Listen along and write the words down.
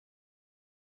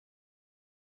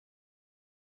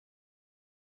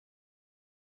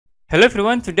Hello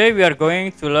everyone, today we are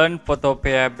going to learn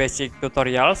Photopea basic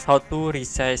tutorials how to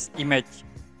resize image.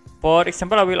 For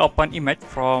example, I will open image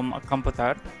from a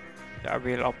computer. I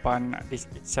will open this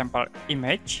example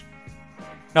image.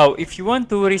 Now, if you want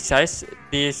to resize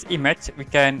this image, we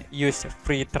can use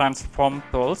free transform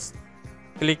tools.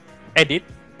 Click edit,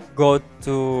 go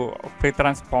to free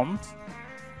transforms,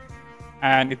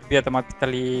 and it will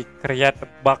automatically create a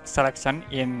box selection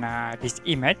in this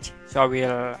image. So I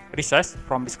will resize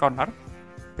from this corner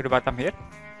to the bottom here.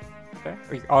 Okay.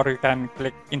 Or you can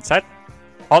click inside,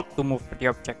 hold to move the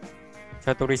object.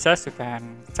 So to resize, you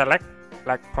can select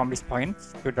like from this point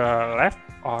to the left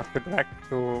or to the right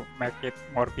to make it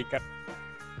more bigger.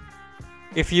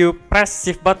 If you press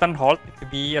shift button hold, it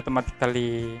will be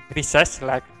automatically resize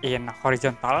like in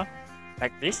horizontal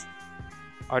like this,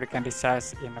 or you can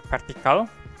resize in a vertical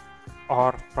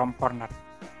or from corner.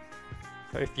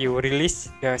 So if you release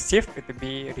the shift, it will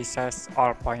be resize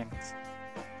all points.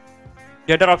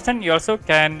 The other option, you also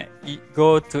can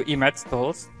go to image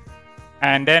tools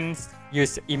and then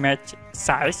use image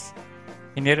size.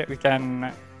 In here we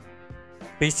can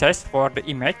resize for the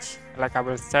image, like I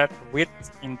will set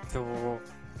width into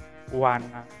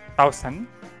 1000.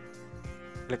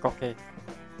 Click OK.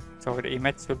 So the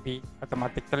image should be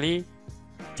automatically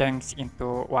changed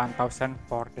into 1000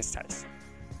 for the size.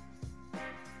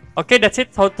 Okay, that's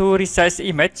it, how to resize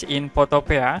image in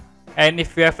Photopea. And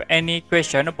if you have any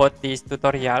question about this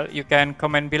tutorial, you can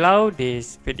comment below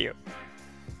this video.